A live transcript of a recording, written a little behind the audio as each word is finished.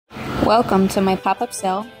Welcome to my pop-up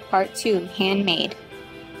sale, part 2, handmade.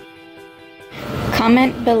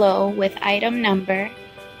 Comment below with item number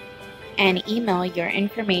and email your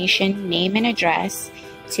information, name and address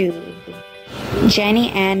to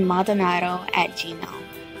jennyanmaldonado@gmail.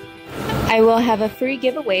 I will have a free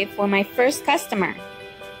giveaway for my first customer.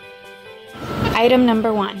 Item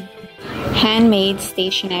number 1, handmade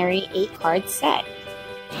stationery 8-card set.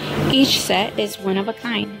 Each set is one of a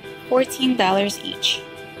kind, $14 each.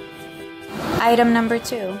 Item number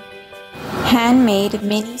 2, handmade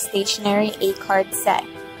mini stationery 8-card set.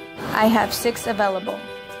 I have 6 available,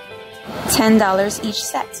 $10 each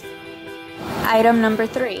set. Item number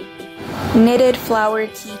 3, knitted flower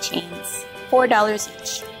keychains, $4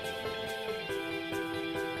 each.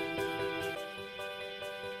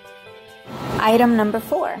 Item number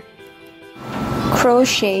 4,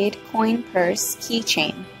 crocheted coin purse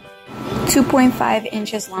keychain, 2.5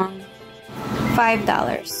 inches long,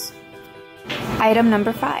 $5. Item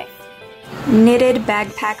number 5, knitted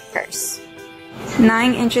backpack purse,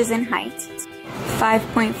 9 inches in height,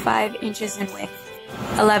 5.5 inches in width,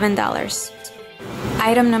 $11.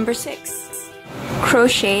 Item number 6,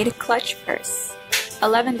 crocheted clutch purse,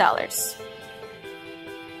 $11.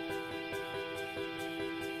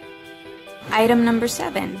 Item number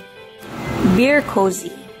 7, beer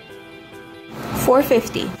cozy,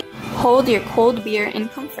 $4.50. Hold your cold beer in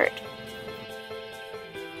comfort.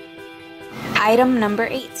 Item number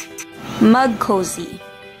 8, mug cozy,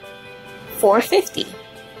 $4.50.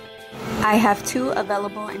 I have 2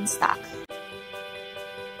 available in stock.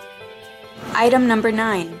 Item number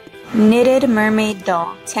 9, knitted mermaid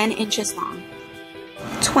doll, 10 inches long,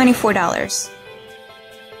 $24.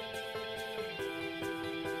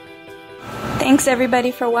 Thanks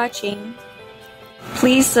everybody for watching.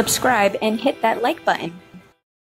 Please subscribe and hit that like button.